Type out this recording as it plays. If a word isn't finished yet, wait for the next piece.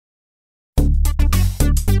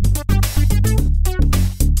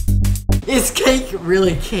Is cake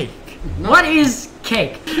really cake? No. What is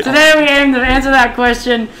cake? Today we aim to answer that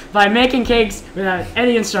question by making cakes without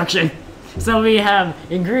any instruction. So we have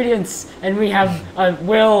ingredients and we have a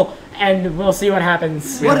will, and we'll see what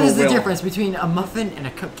happens. What is the difference between a muffin and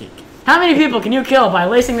a cupcake? How many people can you kill by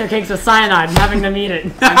lacing their cakes with cyanide and having them eat it?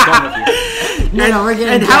 I'm done with you. No, we're getting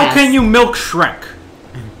And gas. how can you milk Shrek?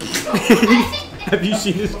 Have you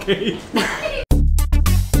seen this cake?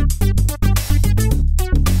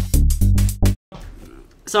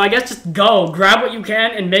 So I guess just go, grab what you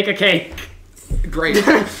can, and make a cake. Great.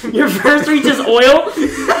 Your first reach is oil?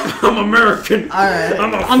 I'm American. Alright.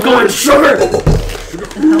 I'm going sugar!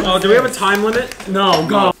 Oh, do we have a time limit? No,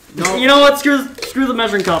 go. No. You know what? Screw the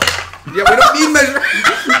measuring cup. Yeah, we don't need measure.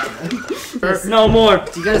 No more.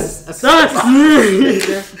 Do you guys...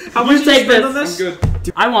 How much You take spend this. on this? I'm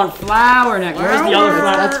good. I want flour next. Where's the other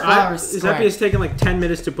flour? That's flour Zeppy is taking like 10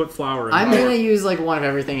 minutes to put flour in. I'm gonna use like one of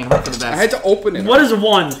everything and hope for the I best. had to open it. What is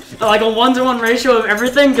 1? Like a 1-to-1 ratio of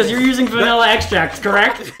everything? Because you're using vanilla extract,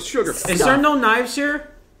 correct? Sugar. Is there no knives here?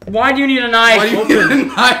 Why do you need a knife? Why do you need a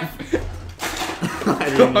knife? I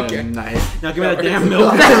didn't Okay. need a knife. Now give me that damn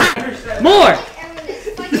milk. More!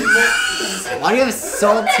 Why do you have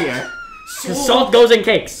salt here? Salt goes in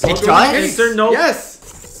cakes. It does? Is there no? Yes.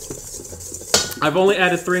 I've only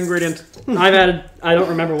added 3 ingredients. I've added. I don't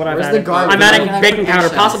remember what I've Where's the added. garbage? I'm adding Can I baking put powder,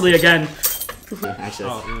 eggshells? possibly again. Actually,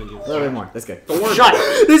 Oh, a little bit more. That's good. Shut.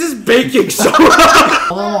 this is baking soda. A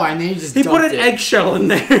little more, and then you just He put dumped an it. eggshell in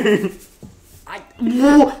there.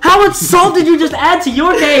 How much salt did you just add to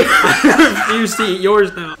your cake? I refuse to eat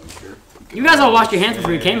yours now. You guys all washed your hands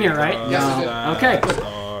before you came here, right? Yes, I did. Okay.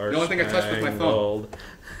 The only thing I touched was my phone.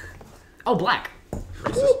 Oh, black.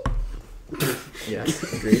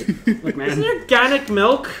 Yes, agreed. Look, Isn't man. it organic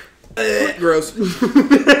milk? Gross. Show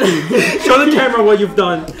the camera what you've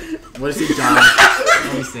done. What is he done?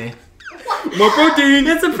 Let me see. More protein.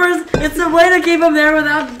 It's a way to keep them there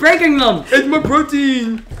without breaking them. It's more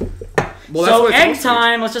protein. Well, So what it's egg supposed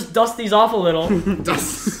time. Let's just dust these off a little. to be.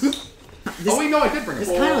 Oh wait, no, I did bring it. This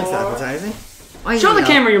kind of looks appetizing. Why Show the yellow?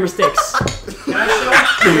 camera your mistakes. Can I show?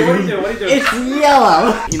 What do you do? What do you do? It's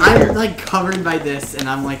yellow. I'm like covered by this, and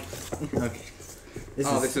I'm like, okay. This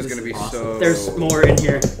is gonna be awesome. so. There's more in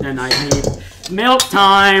here than I need. Milk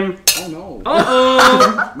time. Oh no.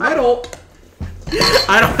 Uh-oh. Metal.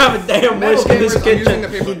 I don't have a damn Metal whisk in this gamers, I'm using the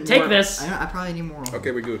kitchen. paper. Take this I probably need more.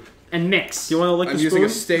 Okay, we're good. and mix. Do you want to lick I'm the using spoon?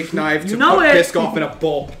 a steak knife to You know put it. Biscoff in a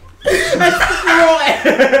bowl.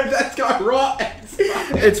 That's got raw eggs.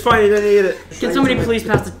 It's fine. You didn't eat it. Can somebody please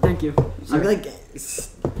pass it? Thank you. I'd be like,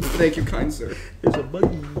 Thank you, kind sir. There's a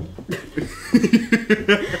button.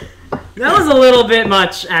 That was a little bit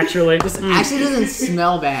much, actually. this actually doesn't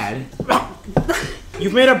smell bad.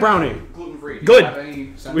 You've made a brownie. Gluten free.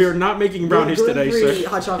 Good. We are not making brownies today, Gluten-free sir.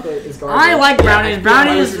 hot chocolate is garbage. I like brownies. Yeah,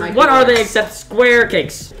 Brownies, I feel what are they like except square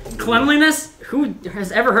cakes? Cleanliness? Who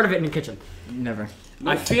has ever heard of it in a kitchen? Never.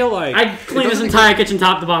 I feel like I cleaned this entire kitchen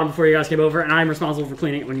top to bottom before you guys came over, and I'm responsible for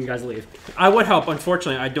cleaning it when you guys leave. I would help.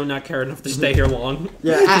 Unfortunately, I do not care enough to stay here long.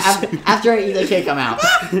 Yeah, after I eat the cake, I'm out.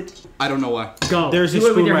 I don't know why. Go. There's Do your it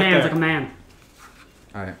with spoon your right hands there. like a man.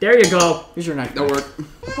 Alright. There you go. Here's your knife. That worked.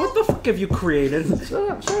 What the fuck have you created?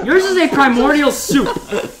 Yours is a primordial soup.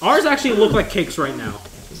 Ours actually look like cakes right now.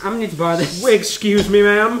 I'm gonna need to borrow this. Wait, excuse me,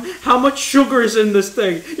 ma'am. How much sugar is in this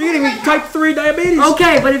thing? You're getting me type 3 diabetes.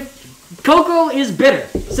 Okay, but if cocoa is bitter,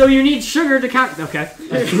 so you need sugar to count. Okay.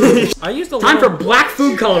 I used a Time for little. black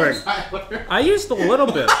food coloring. I used a little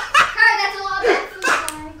bit. That's a lot of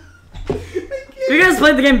food. You guys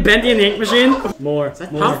played the game Bendy and the Ink Machine? More.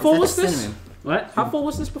 How full was That's this? cinnamon. What? How full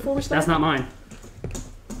was this before we started? That's not mine.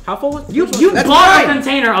 How full was You which one? you That's bought a mine.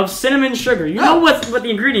 container of cinnamon sugar. You know what the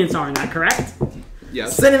ingredients are in that, correct?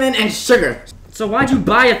 Yes. Cinnamon and sugar. So why'd you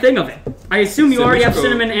buy a thing of it? I assume you Cinnamon already have sugar.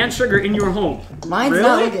 cinnamon and sugar in your home. Mine's Really?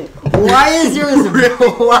 not looking. Why is yours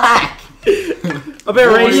black? A bit The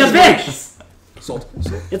racist. abyss. Salt.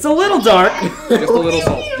 Salt. It's a little dark. Just a little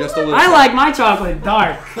salt. Just a little. I like my chocolate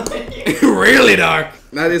dark. really dark.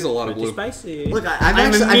 That is a lot of Pretty blue. spicy. Look, I've I'm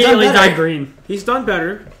actually immediately I've done dyed better. green. He's done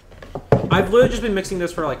better. I've literally just been mixing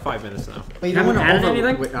this for like 5 minutes now. But you You haven't don't added want to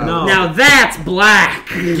anything? No. Now that's black.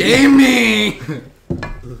 Gimme.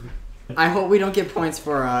 I hope we don't get points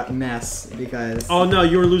for mess because Oh no,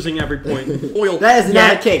 you were losing every point. Oil. that is not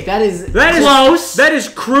Yeah. a cake. That is That is Close. That is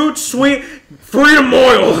crude, sweet, freedom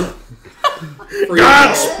oil. Free.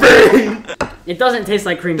 Godspeed. It doesn't taste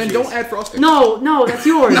like cream Then cheese. don't add frosting. No, that's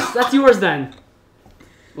yours. That's yours then.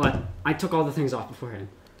 What? I took all the things off beforehand.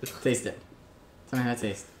 taste it. Tell me how it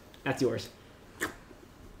tastes. That's yours.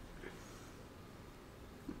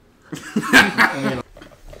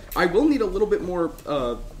 I will need a little bit more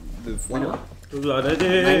The vanilla.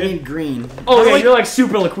 I need green. Oh yeah, you're like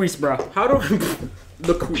super Laquise, bro. How do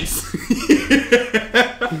The quiz.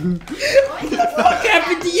 What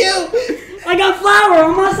happened to you? I got flour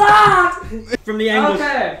on my sock. from the angle?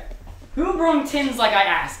 Okay. Who brought tins like I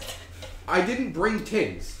asked? I didn't bring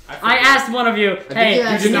tins. I asked one of you, hey, you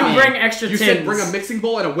asked can you me. bring extra You tins? said bring a mixing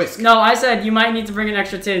bowl and a whisk. No, I said you might need to bring an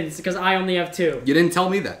extra tins because I only have 2. You didn't tell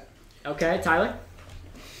me that. Okay, Tyler?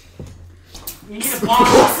 You need a bottle.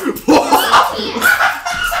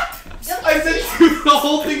 I said the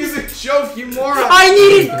whole thing is a joke, you moron. I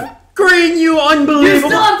needed green, you You unbelievable.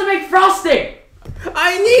 still have to make frosting!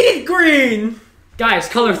 I needed green. Guys,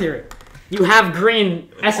 color theory. You have green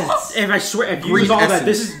essence. If I swear, if you Green use all that, essence.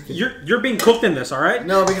 this is you're being cooked in this. All right.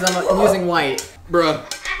 No, because I'm using white. Bruh.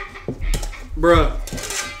 Bruh.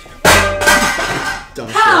 Dumb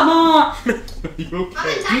Come on! You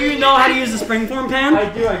okay? Do you know how to use the springform pan?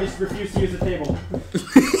 do. I just refuse to use the table.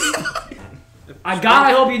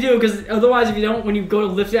 I hope you do, because otherwise if you don't, when you go to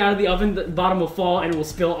lift it out of the oven, the bottom will fall and it will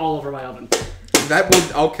spill all over my oven. That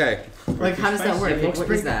would okay. Like, how does that work? It looks What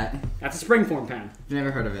pretty- is that? That's a springform pan. I've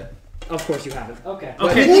never heard of it. Of course you haven't. Okay. You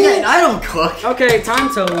Okay. think I don't cook. Okay, time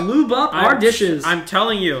to lube up our dishes. I'm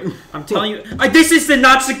telling you. I'm telling you. This is the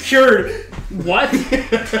not secured. What?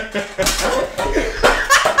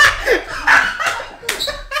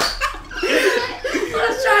 I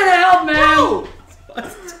was trying to help, man!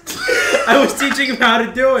 I was teaching him how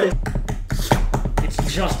to do it. It's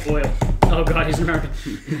just oil. Oh god, he's American. I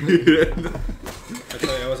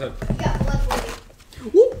tell you, I was a.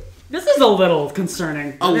 This is a little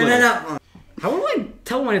concerning. A little. No. How do I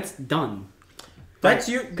tell when it's done? That's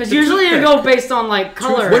you. Because usually you go based on like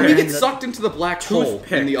color. When we and get the- sucked into the black hole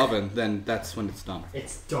Toothpick. in the oven, then that's when it's done.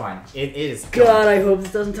 It's done. It is God, I hope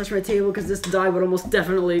this doesn't touch my table because this dye would almost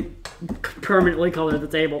definitely permanently color the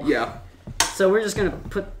table. Yeah. So we're just gonna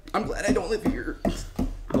put. I'm glad I don't live here.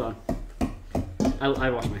 Hold on. I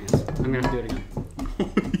wash my hands. I'm gonna have to do it again.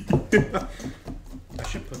 I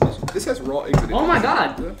should put this. This has raw eggs in it. Oh my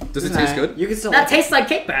god, Does it taste good? You can still. that tastes like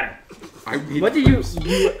cake batter. What did you?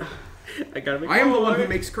 I gotta make. I am the one who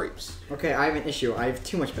makes crepes. Okay, I have an issue. I have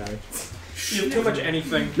too much batter. You have too much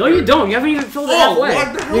anything. No, you don't. You haven't even filled it halfway.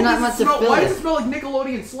 what the hell You're not does meant it to smell? fill Why it. does it smell like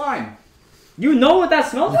Nickelodeon slime? You know what that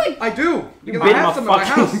smells like? I do. Because I Being have a some in my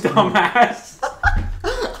fucking house. dumbass.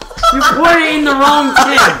 You poured it in the wrong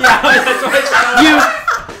tin. Yeah, that's what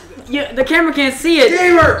You, the camera can't see it.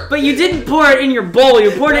 Gamer! But you didn't pour it in your bowl.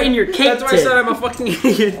 You poured it in your cake That's why I tin. said I'm a fucking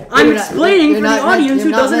idiot. I'm You're not- explaining you're for the not meant- audience you're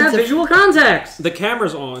who not doesn't meant have to- visual context. The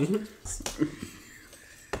camera's on.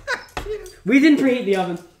 We didn't preheat the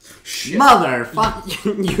oven.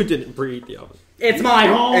 Motherfucker. You didn't preheat the oven. It's my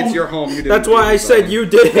home. It's your home. You didn't That's why I do said that. you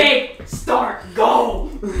did it. Cake, start, go.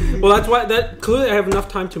 Well, that's why that clearly I have enough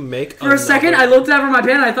time to make. For a second, I looked over my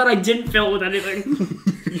pan and I thought I didn't fill it with anything.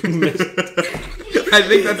 You missed. I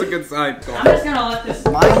think that's a good sign. I'm just gonna let this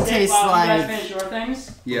Mine sit tastes while you guys like- finish your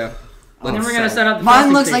things. Yeah. And then we're gonna set up the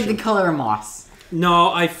Mine frosting looks like the station. color of moss.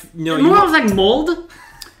 No, no. More looks like mold.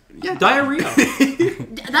 Diarrhea.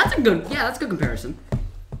 That's a good comparison.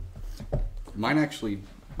 Mine actually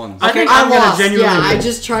won. I think I I'm gonna lost. genuinely Yeah, I win.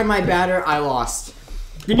 just tried my batter. I lost.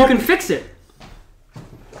 Then you can fix it.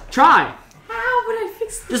 Try. How would I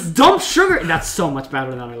fix this? Just dump sugar. That's so much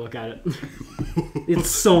better than I look at it. It's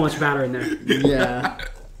so much better in there. Yeah.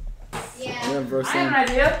 Yeah. Bro, I have an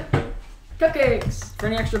idea. Cupcakes for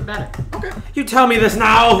any extra batter. You tell me this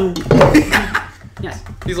now. Yes.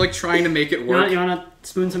 He's like trying to make it You work. wanna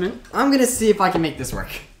spoon some in? I'm gonna see if I can make this work.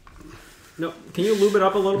 No, can you lube it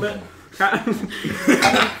up a little bit?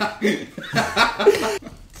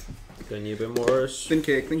 Then you a bit more. Thin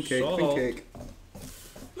cake, thin cake, thin Salt. cake.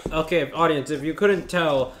 Okay, audience, if you couldn't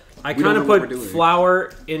tell, I We kind don't of know what put we're doing.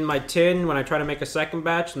 flour in my tin when I try to make a second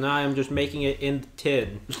batch. Now I'm just making it in the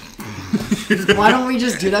tin. Why don't we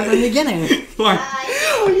just do that from the beginning?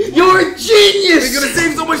 You're a genius! You're gonna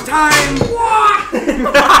save so much time!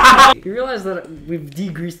 You realize that we've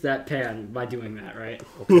degreased that pan by doing that, right?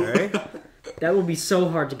 Okay. That will be so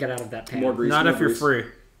hard to get out of that pan. More grease. Not more if you're grease. free.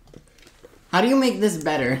 How do you make this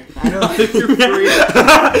better? I don't. If you're free.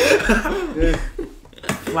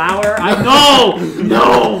 Flour? No!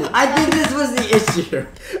 No! I think this was the issue.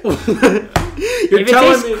 If it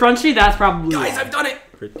telling tastes me- crunchy, that's probably Guys, why. I've done it!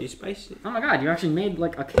 Pretty spicy. Oh my god, you actually made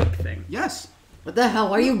like a cake thing. Yes. What the hell?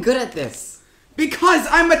 Why are you good at this? Because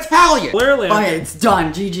I'm Italian! Clearly, Okay, it's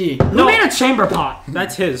done. GG. Who made a chamber pot?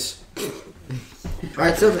 that's his. All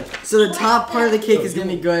right, so the top part of the cake is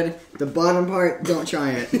gonna be good. The bottom part, don't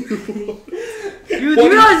try it. You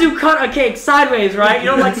realize you cut a cake sideways, right? You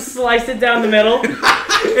don't like slice it down the middle.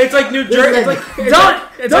 It's like New Jersey.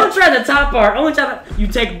 Don't try the top part. Only try the, you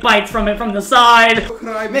take bites from it from the side.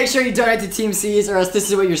 Make sure you donate to Team C's, or else this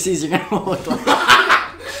is what your C's are gonna look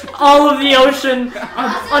like. All of the ocean,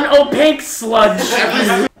 an opaque sludge.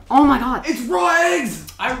 Oh my god. It's raw eggs.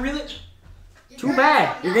 I really. Too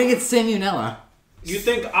bad. You're gonna get salmonella. You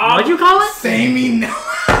think? What'd you call it? Samey no.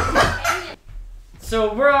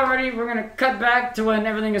 So we're gonna cut back to when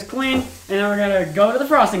everything is clean, and then we're gonna go to the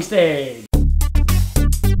frosting stage.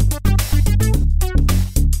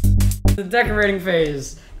 The decorating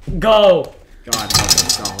phase. Go. God help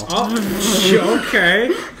us all. Oh,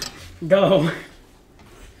 okay. Go.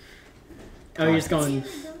 Oh, you're just going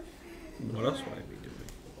What else would I be doing?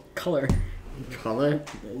 color. Color?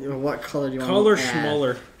 What color do you want? Color to add?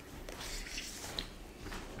 schmuller.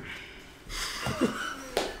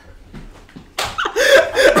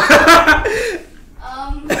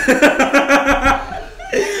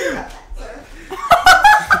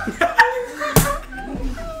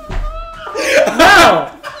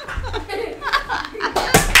 No!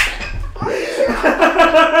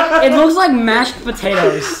 It looks like mashed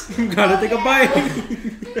potatoes. Gotta take a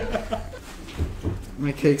bite.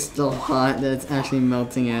 My cake's still hot. That's actually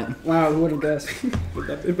melting it. Wow, who would have guessed? Put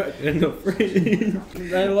that bit back in the fridge.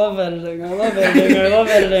 I love editing. I love editing. I love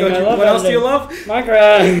editing. I love What else do editing. you love?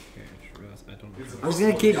 Minecraft. I was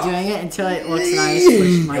gonna keep doing it until it looks nice,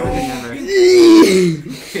 which might be never.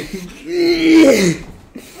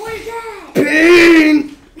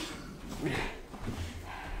 Pain!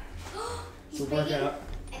 So work out.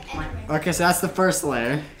 Okay, so that's the first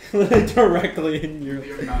layer. Directly in your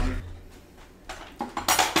mouth.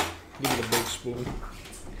 Give me the big spoon.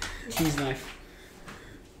 Cheese knife.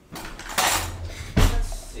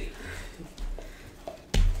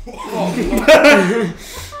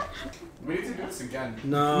 We need to do this again.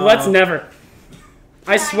 No. Let's never.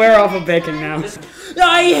 I swear off of baking now.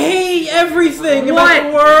 I hate everything What? about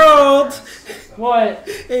the world. What?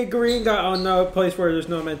 Hey, green guy. Oh no, a place where there's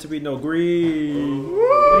no meant to be no green.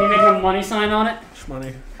 Are you making a money sign on it?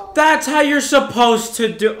 Money. That's how you're supposed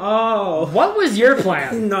to do. Oh. What was your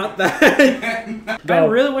plan? Not that. I Go.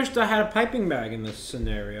 really wished I had a piping bag in this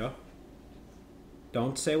scenario.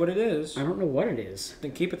 Don't say what it is. I don't know what it is.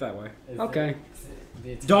 Then keep it that way. Okay.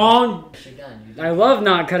 Don't. I love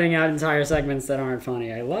not cutting out entire segments that aren't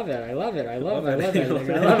funny. I love it. I love it. I love it. I love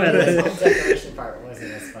it. I love it. The decoration part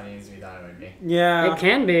wasn't as funny as we thought it would be. Yeah. It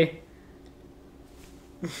can be.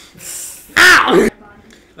 Ow!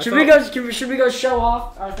 Should we go show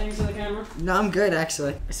off our things to the camera? No, I'm good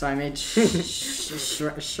actually. So I made Shrek's.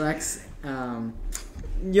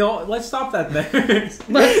 Yo, let's stop that there.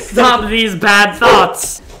 Let's stop these bad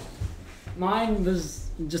thoughts. Mine was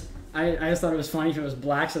just I just thought it was funny if it was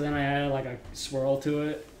black, so then I added like a swirl to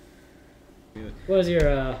it. What was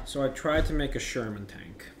your So I tried to make a Sherman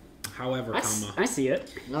tank. However, I see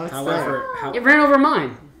it. No, it's however, It ran over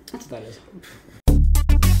mine. That's what that is.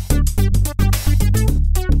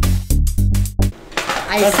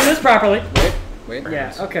 Let's do this properly. Wait.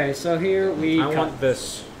 Yeah, okay, so here we I cut. want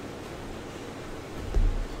this.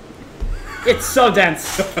 It's so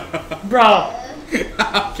dense. Bro.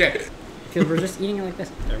 Okay. Because we're just eating it like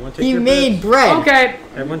this. Everyone take He your made bits. bread. Okay,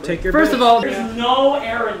 Everyone take your first bits. of all, there's no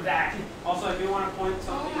air in that. Also, if you want to point Oh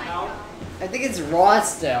something my out, god. I think it's raw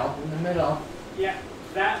still in the middle. yeah,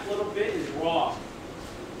 that little bit is raw.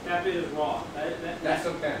 That bit is raw. That's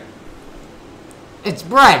okay. It's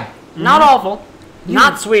bread. Not awful.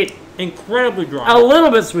 Not sweet. Incredibly dry. A little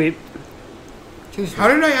bit sweet. How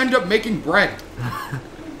did I end up making bread?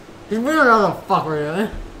 We don't know what the fuck we're doing.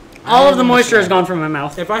 All of the moisture is gone from my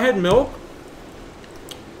mouth. If I had milk,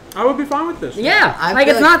 I would be fine with this. Yeah, I like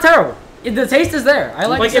feel it's like- not terrible. The taste is there. I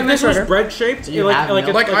like Like the if this was cinnamon sugar. bread shaped, you like have like,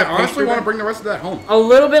 milk? a, Like, like I a honestly pastry want to bread. bring the rest of that home. A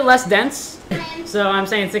little bit less dense. So I'm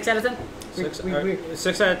saying 6 out of 10. Six, we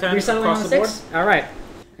 6 out of 10 we settling across on the board. 6. All right.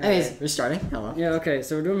 Anyways, we're starting. Hello. Yeah. Okay.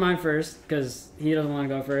 So we're doing mine first because he doesn't want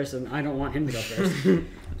to go first, and I don't want him to go first.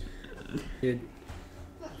 Dude.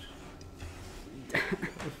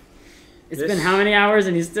 It's This- been how many hours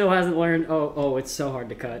and he still hasn't learned? Oh, it's so hard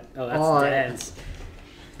to cut. Oh, that's Oh, dense.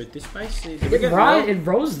 Pretty spicy. Do we get It milk?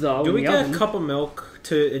 rose though. Do in we the get oven. a cup of milk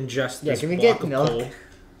to ingest Yeah, this can we block get of milk? coal?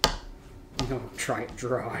 No, try it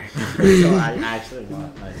dry. So I actually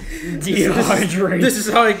want like Dehydrate. This is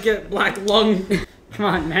how I get black lung. Come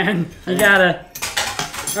on, man. You gotta.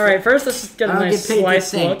 All right. First, let's just get a I don't nice get paid to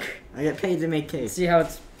slice think. look. I get paid to make cake. See how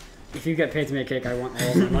it's. If you get paid to make cake, I want all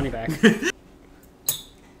of my money back.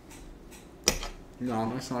 No,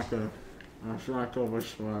 that's not good. That's not good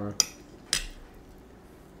whatsoever.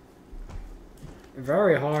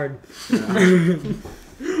 Very hard.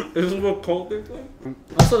 This is what Coke tastes like?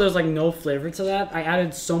 Also, there's like no flavor to that. I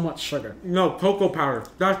added so much sugar. No, cocoa powder.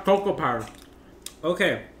 That's cocoa powder.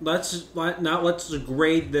 Okay, let's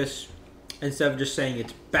grade this instead of just saying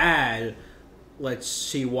it's bad. Let's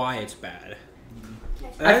see why it's bad.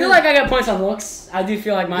 I feel like I got points on looks. I do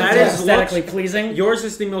feel like mine's That is aesthetically looks. pleasing. Yours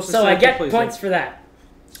is the most So I aesthetically get pleasing. points for that.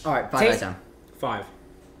 All right, 5 out of 10. 5.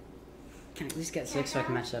 Can I at least get 6 so I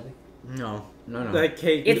can match Zeppy? No. That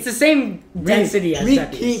cake. It's the same density as we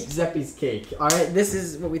Zeppy's. keep Zeppy's cake. All right, this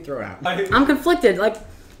is what we throw out. I'm conflicted. Like,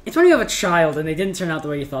 it's when you have a child and they didn't turn out the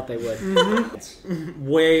way you thought they would.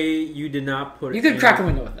 way you did not put it. You could in. crack a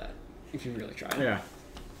window with that if you really tried. Yeah.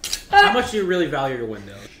 How much do you really value your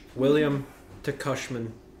window? William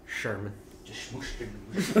Tekushman Sherman.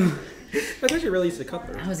 That's actually really easy to cut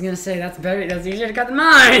through. I was gonna say that's better. That's easier to cut than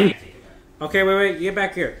mine. Okay, wait, get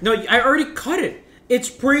back here. No, I already cut it. It's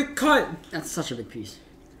pre-cut. That's such a big piece.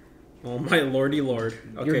 Oh my lordy lord.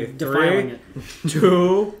 You're Okay, defiling 3,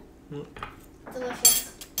 2.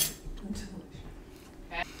 Delicious.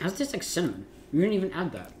 That's just like cinnamon. You didn't even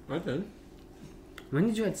add that. I did. When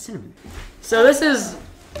did you add cinnamon? So this is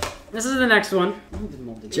the next one.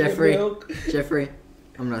 Jeffrey, Milk. Jeffrey,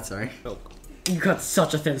 I'm not sorry. You cut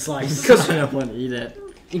such a thin slice. Because I don't want to eat it.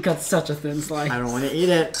 You cut such a thin slice. I don't want to eat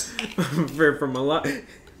it. From a lot.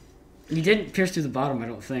 You didn't pierce through the bottom, I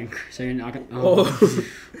don't think. So you're not gonna. Oh.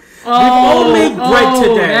 Oh, all made bread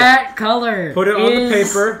today. That color. Put it on the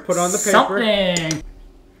is paper. Put on the paper. Something.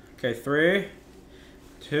 Okay, 3,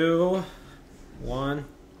 2, 1.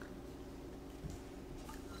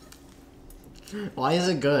 Why is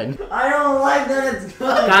it good? I don't like that it's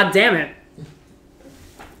good. God damn it.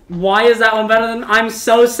 Why is that one better than I'm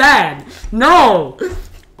so sad? No!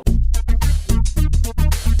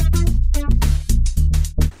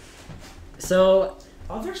 So,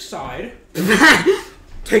 Other side.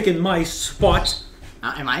 Taking my spot.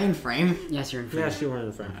 Am I in frame? yes, you're in front. Yes, you were in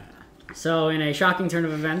the front. So, in a shocking turn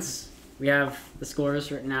of events, we have the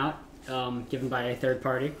scores written out, given by a third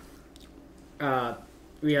party.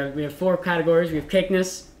 We have 4 categories. We have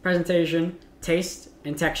cakeness, presentation, taste,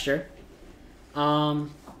 and texture.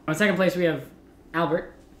 On second place, we have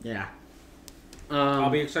Albert. Yeah. I'll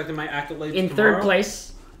be expecting my accolades In tomorrow. third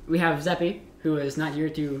place, we have Zeppy, who is not here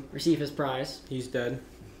to receive his prize. He's dead.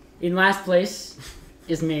 In last place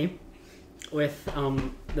is me, with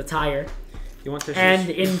the tire. You want tissues? And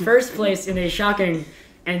in first place, in a shocking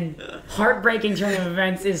and heartbreaking turn of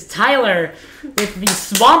events, is Tyler with the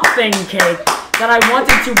Swamp Thing cake that I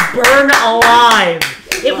wanted to burn alive.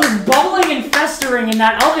 It was bubbling and festering in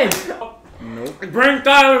that oven. Bring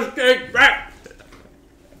Tyler's cake back!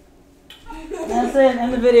 That's it.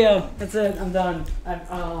 End the video. That's it. I'm done.